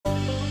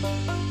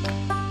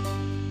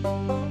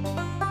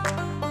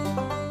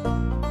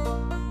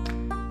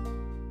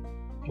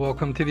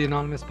welcome to the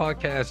Anonymous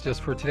Podcast,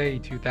 just for today,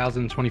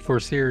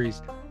 2024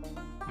 series.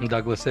 I'm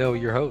Douglas L.,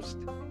 your host.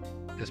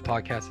 This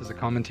podcast is a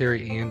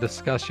commentary and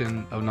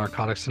discussion of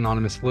Narcotics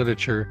Anonymous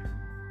literature,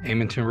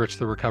 aiming to enrich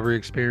the recovery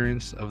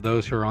experience of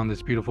those who are on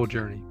this beautiful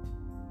journey.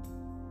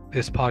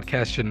 This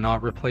podcast should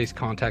not replace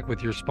contact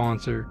with your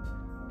sponsor,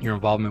 your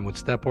involvement with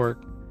step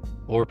work,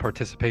 or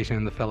participation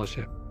in the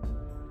fellowship.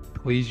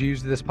 Please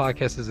use this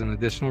podcast as an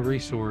additional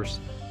resource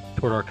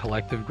toward our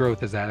collective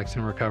growth as addicts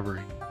in recovery.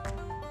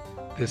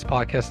 This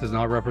podcast does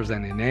not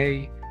represent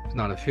NA, is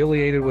not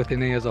affiliated with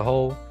NA as a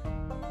whole.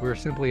 We're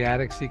simply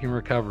addicts seeking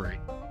recovery,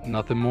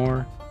 nothing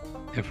more,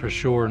 and for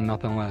sure,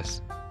 nothing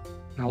less.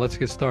 Now let's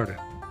get started.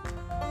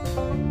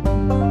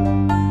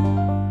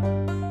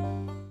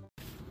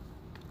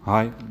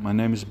 Hi, my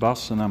name is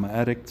Bas and I'm an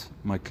addict.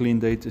 My clean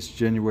date is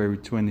January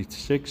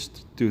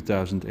 26th,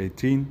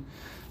 2018.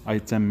 I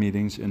attend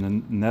meetings in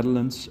the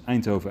Netherlands,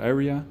 Eindhoven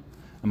area,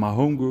 and my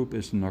home group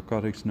is the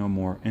Narcotics No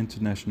More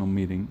International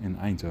Meeting in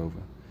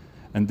Eindhoven.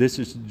 And this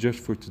is just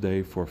for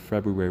today for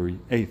February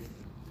 8th.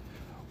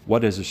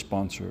 What is a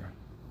sponsor?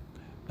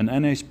 An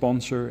NA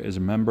sponsor is a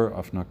member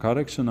of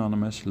Narcotics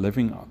Anonymous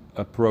living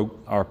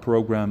our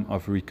program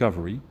of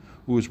recovery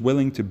who is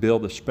willing to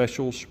build a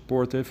special,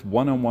 supportive,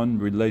 one-on-one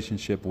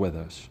relationship with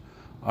us.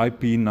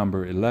 IP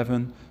number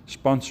 11,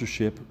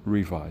 sponsorship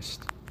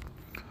revised.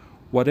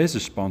 What is a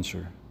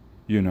sponsor?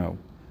 You know,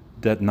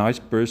 that nice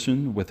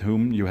person with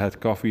whom you had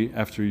coffee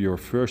after your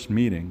first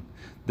meeting.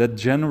 That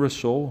generous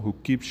soul who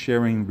keeps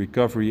sharing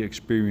recovery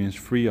experience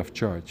free of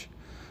charge.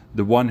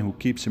 The one who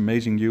keeps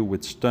amazing you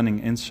with stunning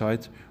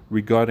insight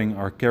regarding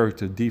our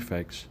character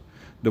defects.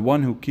 The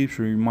one who keeps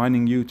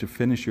reminding you to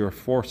finish your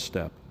fourth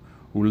step.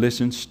 Who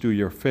listens to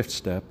your fifth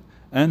step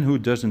and who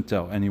doesn't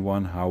tell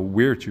anyone how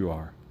weird you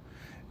are.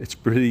 It's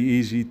pretty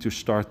easy to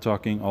start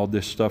taking all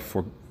this stuff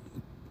for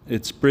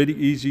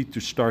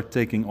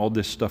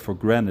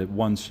granted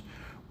once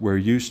we're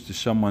used to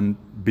someone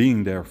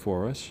being there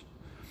for us.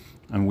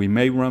 And we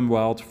may run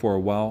wild for a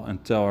while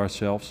and tell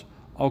ourselves,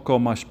 I'll call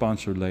my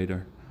sponsor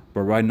later,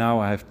 but right now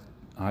I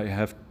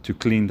have to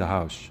clean the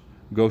house,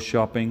 go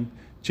shopping,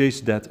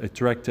 chase that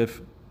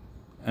attractive,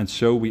 and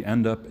so we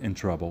end up in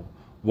trouble,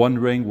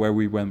 wondering where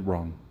we went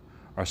wrong.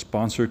 Our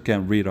sponsor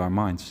can't read our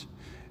minds.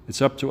 It's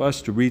up to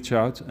us to reach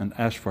out and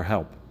ask for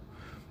help.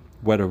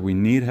 Whether we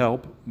need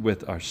help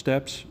with our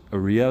steps, a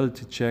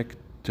reality check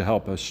to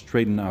help us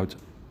straighten out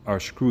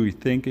our screwy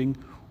thinking,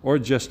 or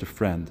just a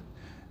friend.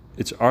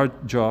 It's our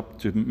job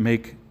to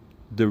make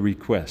the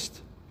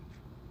request.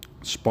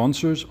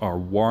 Sponsors are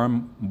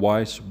warm,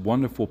 wise,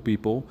 wonderful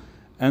people,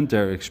 and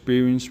their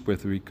experience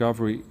with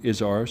recovery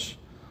is ours.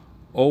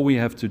 All we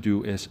have to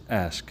do is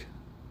ask.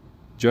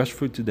 Just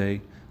for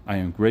today, I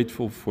am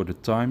grateful for the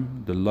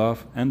time, the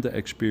love, and the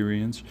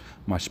experience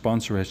my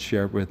sponsor has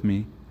shared with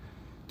me.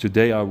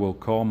 Today I will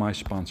call my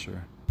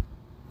sponsor.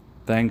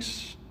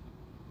 Thanks.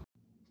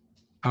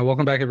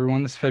 Welcome back,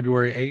 everyone. This is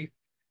February 8th.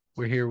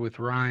 We're here with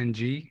Ryan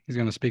G. He's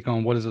going to speak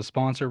on what is a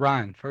sponsor.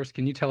 Ryan, first,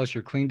 can you tell us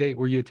your clean date,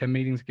 where you attend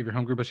meetings, give your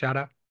home group a shout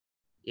out?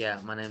 Yeah,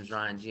 my name is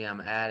Ryan G. I'm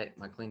an addict.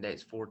 My clean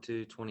date's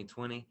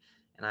 4/2/2020,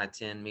 and I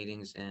attend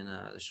meetings in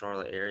the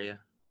Charlotte area.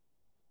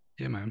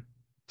 Yeah, man.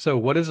 So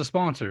what is a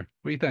sponsor?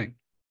 What do you think?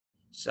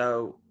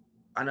 So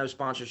I know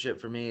sponsorship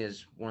for me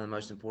is one of the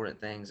most important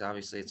things.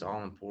 Obviously, it's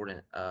all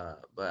important,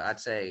 but I'd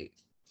say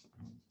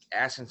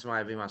asking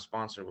somebody to be my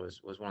sponsor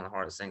was one of the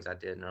hardest things I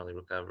did in early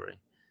recovery.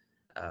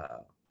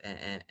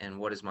 And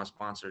what is my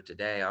sponsor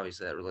today?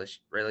 Obviously, that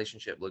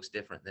relationship looks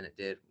different than it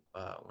did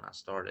when I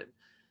started.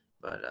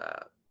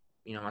 But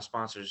my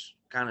sponsor's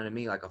kind of to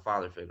me like a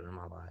father figure in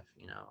my life.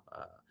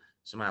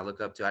 Somebody I look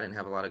up to. I didn't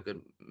have a lot of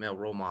good male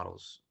role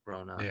models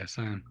growing up. Yeah,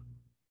 same.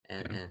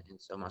 And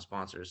so my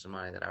sponsor is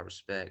somebody that I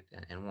respect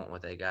and want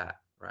what they got,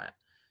 right?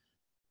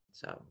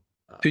 So.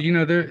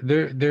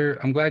 There.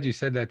 I'm glad you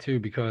said that too,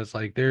 because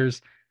like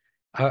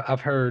I've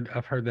heard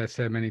that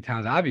said many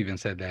times. I've even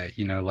said that,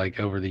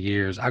 like over the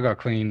years. I got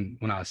clean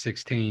when I was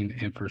 16,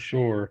 and for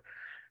sure,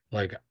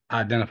 like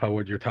I identify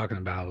what you're talking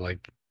about.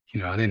 Like,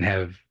 I didn't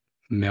have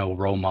male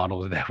role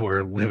models that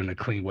were living a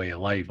clean way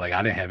of life. Like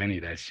I didn't have any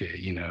of that shit,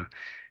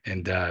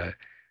 and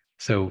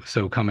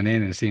so coming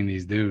in and seeing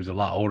these dudes a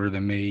lot older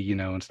than me,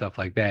 and stuff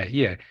like that.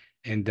 Yeah.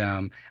 And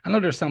I know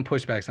there's some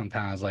pushback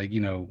sometimes, like,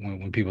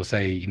 when people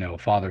say,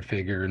 father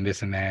figure and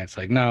this and that, it's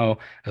like, no,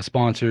 a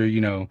sponsor,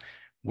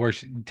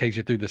 works, takes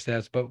you through the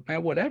steps. But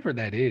man, whatever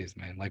that is,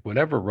 man, like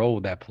whatever role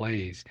that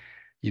plays,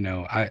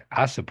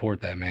 I support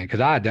that, man, because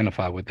I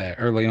identify with that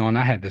early on.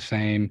 I had the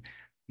same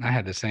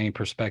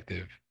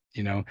perspective,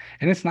 and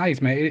it's nice,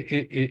 man.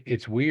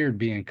 It's weird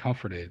being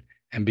comforted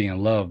and being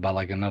loved by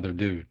like another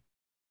dude.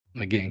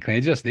 Like getting clean.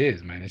 It just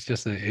is, man. It's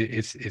just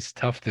it's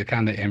tough to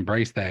kind of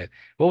embrace that.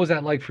 What was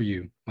that like for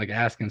you? Like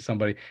asking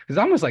somebody, it's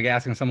almost like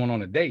asking someone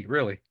on a date,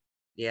 really.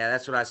 Yeah,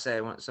 that's what I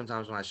say.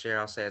 Sometimes when I share,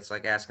 I'll say it's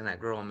like asking that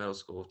girl in middle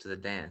school to the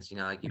dance.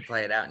 Like you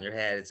play it out in your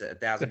head. It's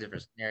 1,000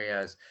 different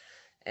scenarios.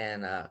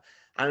 And I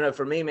don't know.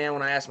 For me, man,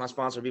 when I asked my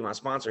sponsor to be my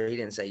sponsor, he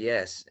didn't say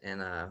yes.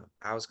 And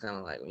I was kind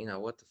of like,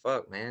 what the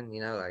fuck, man?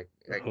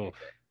 Cool.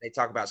 they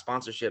talk about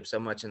sponsorship so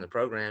much in the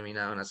program, you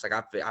know, and it's like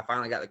I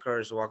finally got the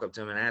courage to walk up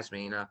to him and ask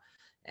me, you know,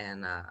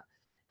 and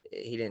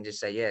he didn't just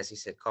say yes. He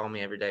said, call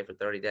me every day for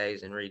 30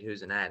 days and read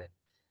Who's an Addict.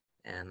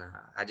 And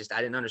I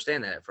didn't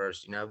understand that at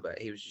first, you know, but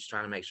he was just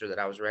trying to make sure that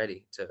I was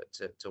ready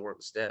to work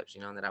the steps,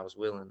 you know, and that I was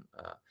willing.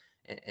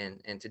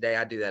 And today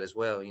I do that as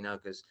well, you know,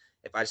 because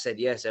if I said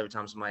yes every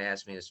time somebody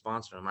asked me to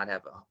sponsor them, I'd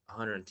have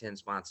 110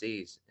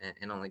 sponsees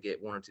and only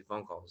get 1 or 2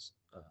 phone calls.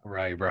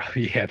 Right, bro.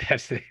 Yeah,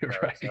 that's it. So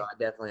Right. I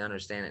definitely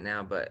understand it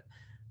now, but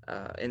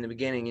in the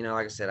beginning, you know,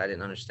 like I said, I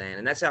didn't understand,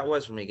 and that's how it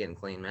was for me getting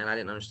clean, man. I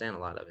didn't understand a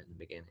lot of it in the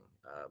beginning,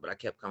 but I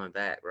kept coming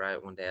back,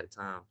 right, one day at a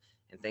time,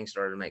 and things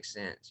started to make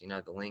sense. You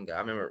know, the lingo. I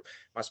remember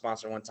my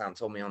sponsor one time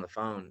told me on the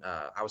phone,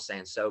 I was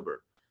saying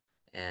sober,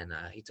 and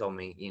he told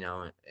me, you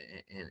know,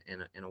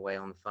 in a way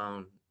on the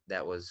phone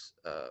that was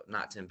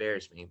not to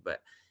embarrass me,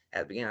 but at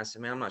the beginning, I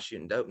said, man, I'm not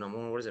shooting dope no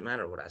more. What does it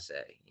matter what I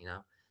say, you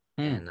know?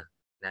 Hmm. And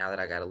now that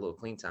I got a little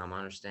clean time, I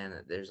understand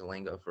that there's a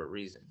lingo for a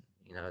reason,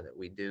 you know, that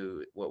we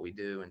do what we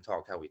do and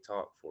talk how we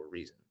talk for a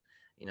reason.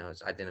 You know,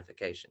 it's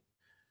identification.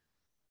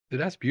 Dude,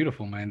 that's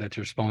beautiful, man, that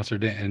your sponsor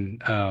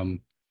didn't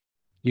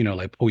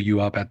like pull you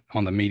up at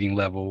on the meeting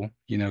level,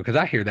 because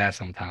I hear that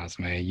sometimes,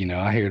 man.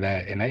 I hear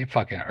that and it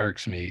fucking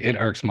irks me. It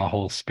irks my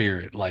whole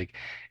spirit. Like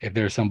if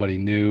there's somebody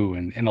new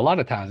and a lot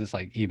of times it's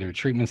like either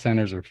treatment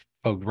centers or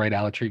folks right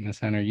out of treatment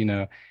center,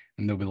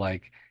 and they'll be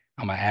like,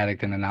 I'm an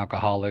addict and an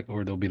alcoholic,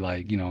 or they'll be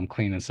like, I'm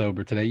clean and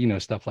sober today,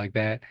 stuff like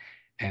that.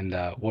 And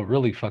what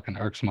really fucking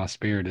irks my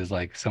spirit is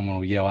like someone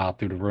will yell out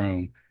through the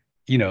room,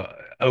 you know,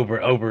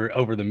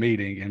 over the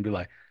meeting and be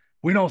like,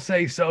 we don't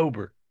say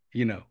sober,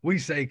 we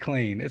say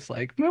clean. It's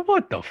like, man,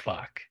 what the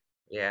fuck?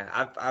 Yeah,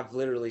 I've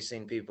literally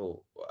seen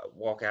people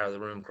walk out of the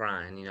room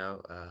crying, you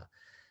know,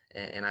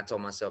 and I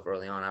told myself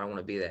early on, I don't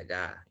want to be that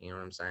guy. You know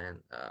what I'm saying?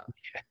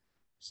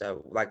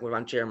 So like when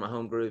I'm chairing my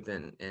home group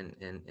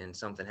and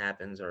something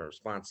happens or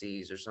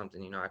sponsees or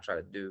something, you know, I try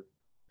to do,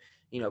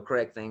 you know,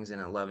 correct things in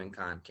a loving,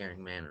 kind,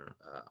 caring manner.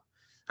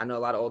 I know a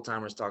lot of old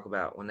timers talk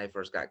about when they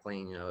first got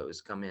clean, you know, it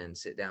was come in,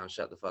 sit down,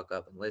 shut the fuck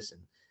up and listen.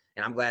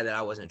 And I'm glad that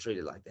I wasn't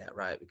treated like that,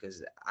 right?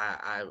 Because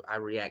I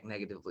react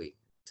negatively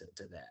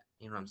to that.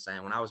 You know what I'm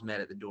saying? When I was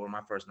met at the door,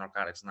 my first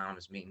Narcotics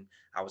Anonymous meeting,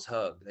 I was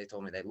hugged. They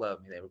told me they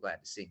loved me. They were glad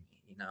to see me,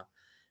 you know?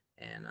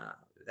 And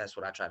that's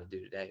what I try to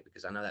do today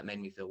because I know that made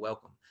me feel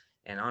welcome.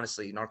 And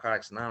honestly,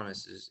 Narcotics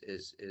Anonymous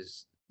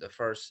is the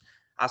first.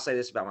 I'll say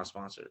this about my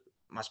sponsor.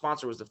 My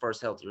sponsor was the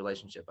first healthy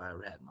relationship I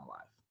ever had in my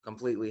life.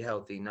 Completely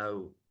healthy,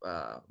 no,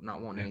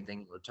 not wanting Yeah.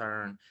 anything in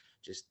return,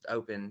 just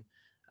open.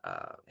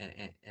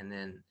 And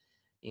then,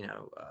 you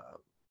know,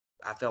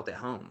 I felt at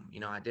home, you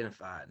know,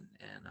 identified.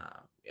 And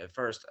at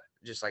first,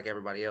 just like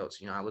everybody else,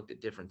 you know, I looked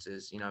at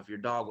differences. You know, if your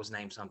dog was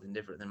named something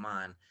different than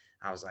mine,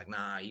 I was like,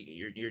 nah,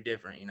 you're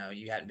different. You know,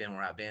 you hadn't been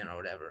where I've been or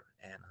whatever.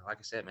 And like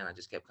I said, man, I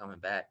just kept coming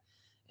back,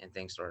 and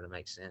things started to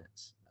make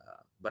sense.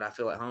 But I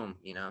feel at home,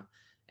 you know,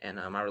 and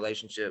my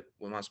relationship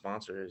with my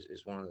sponsor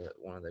is one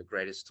of the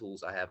greatest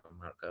tools I have in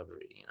my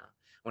recovery. You know,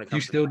 when it Do you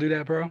comes to still do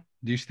that, bro?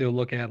 Do you still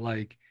look at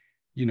like,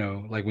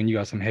 like when you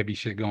got some heavy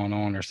shit going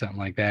on or something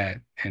like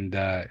that,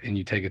 and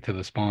you take it to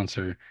the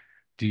sponsor,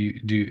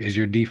 is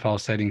your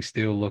default setting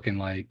still looking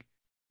like,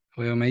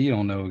 well, man, you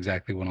don't know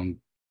exactly what I'm,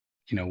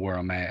 where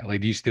I'm at.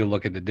 Like, do you still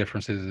look at the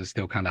differences and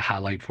still kind of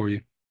highlight for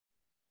you?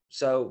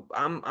 so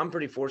I'm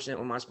pretty fortunate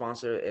with my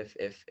sponsor.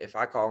 If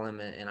I call him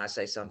and I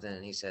say something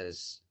and he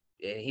says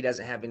and he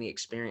doesn't have any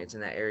experience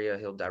in that area,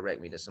 he'll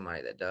direct me to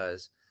somebody that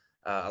does.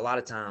 A lot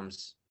of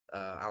times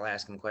I'll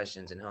ask him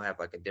questions and he'll have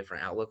like a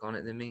different outlook on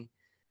it than me.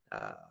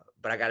 Uh,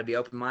 but I got to be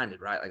open minded,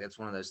 right? Like that's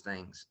one of those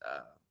things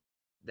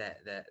that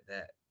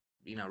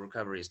you know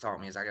recovery has taught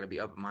me is I got to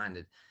be open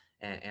minded.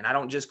 And I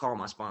don't just call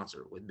my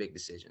sponsor with big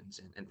decisions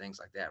and things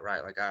like that,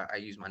 right? Like I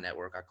use my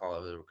network. I call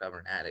over the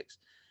recovering addicts,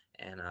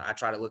 and I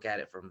try to look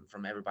at it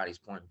from everybody's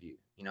point of view.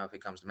 You know, if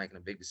it comes to making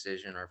a big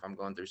decision, or if I'm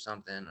going through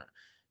something, or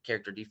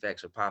character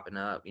defects are popping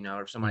up, you know,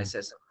 or if somebody Mm.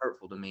 says something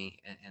hurtful to me,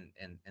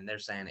 and they're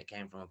saying it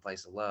came from a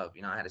place of love.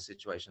 You know, I had a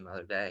situation the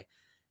other day,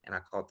 and I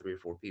called 3 or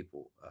 4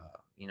 people,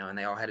 you know, and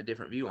they all had a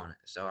different view on it.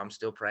 So I'm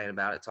still praying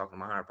about it, talking to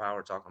my higher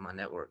power, talking to my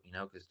network, you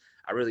know, because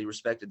I really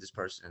respected this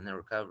person and their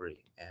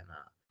recovery, and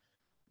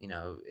you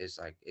know, it's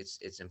like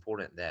it's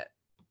important that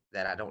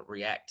I don't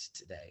react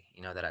today.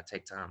 You know, that I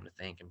take time to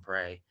think and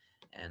pray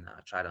and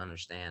try to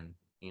understand,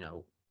 you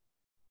know,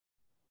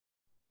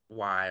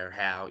 why or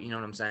how. You know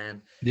what I'm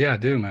saying? Yeah, I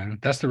do, man.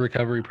 That's the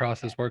recovery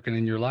process working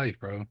in your life,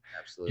 bro.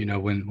 Absolutely.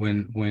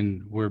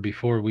 When we're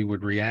before we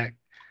would react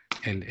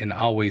and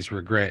always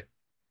regret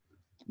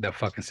that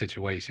fucking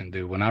situation,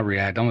 dude. When I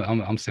react,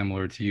 I'm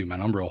similar to you, man.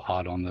 I'm real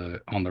hot on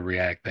the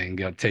react thing.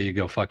 Go tell you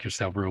go fuck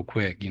yourself real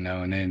quick,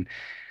 and then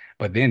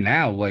but then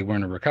now like we're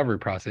in a recovery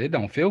process, it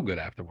don't feel good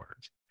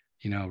afterwards.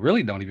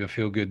 Really don't even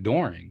feel good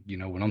during,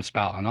 when I'm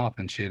spouting off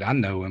and shit. I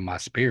know in my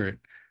spirit,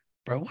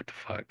 bro, what the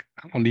fuck?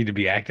 I don't need to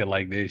be acting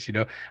like this.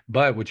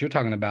 But what you're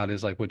talking about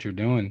is like what you're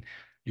doing.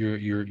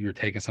 You're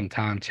taking some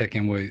time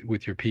checking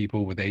with your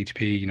people with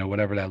HP,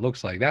 whatever that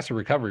looks like. That's a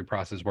recovery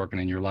process working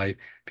in your life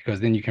because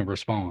then you can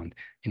respond.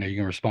 You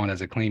can respond as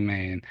a clean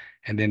man,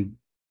 and then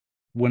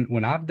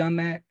when I've done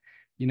that,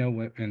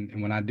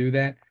 and when I do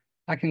that,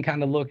 I can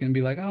kind of look and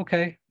be like,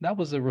 okay, that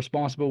was a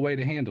responsible way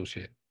to handle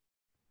shit.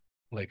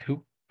 Like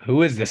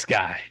who is this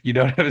guy? You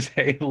know what I'm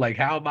saying? Like,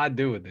 how am I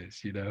doing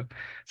this?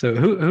 So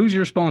who's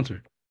your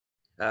sponsor?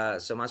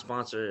 So my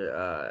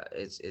sponsor,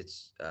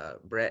 it's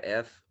Brett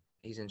F.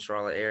 He's in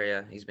Charlotte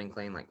area. He's been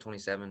clean like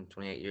 27,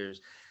 28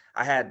 years.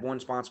 I had one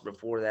sponsor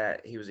before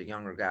that. He was a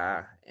younger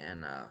guy,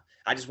 and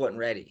I just wasn't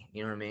ready.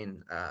 You know what I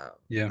mean?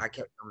 Yeah. I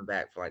kept coming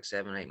back for like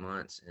 7, 8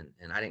 months,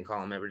 and I didn't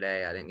call him every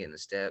day. I didn't get in the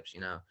steps,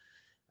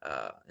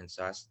 and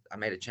so I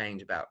made a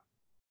change about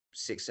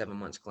 6, 7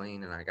 months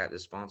clean, and I got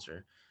this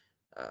sponsor.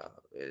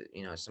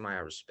 Somebody I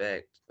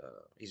respect.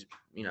 He's,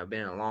 been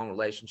in a long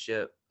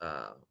relationship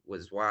with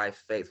his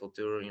wife, faithful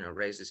to her,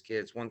 raised his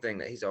kids. One thing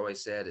that he's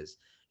always said is,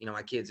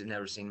 my kids have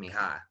never seen me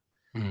high.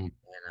 Mm.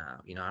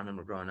 And, I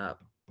remember growing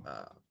up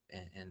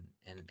and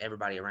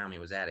everybody around me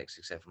was addicts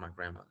except for my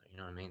grandmother. You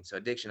know what I mean? So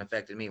addiction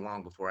affected me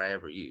long before I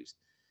ever used.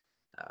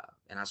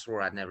 And I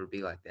swore I'd never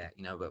be like that,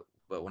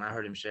 but when I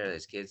heard him share that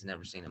his kids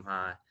never seen him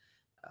high,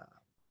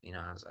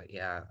 I was like,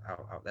 yeah,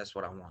 that's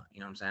what I want.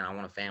 You know what I'm saying? I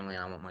want a family,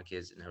 and I want my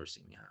kids to never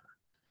see me high.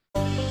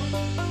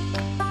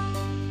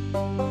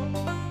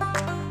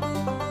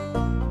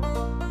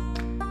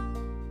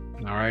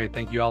 All right.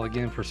 Thank you all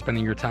again for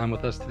spending your time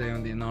with us today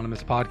on the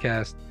Anonymous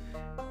Podcast.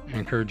 I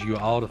encourage you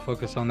all to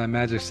focus on that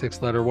magic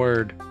 6-letter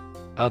word,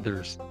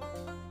 others,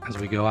 as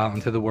we go out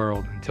into the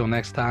world. Until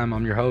next time,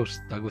 I'm your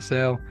host, Douglas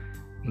L.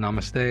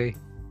 Namaste,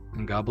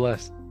 and God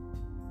bless.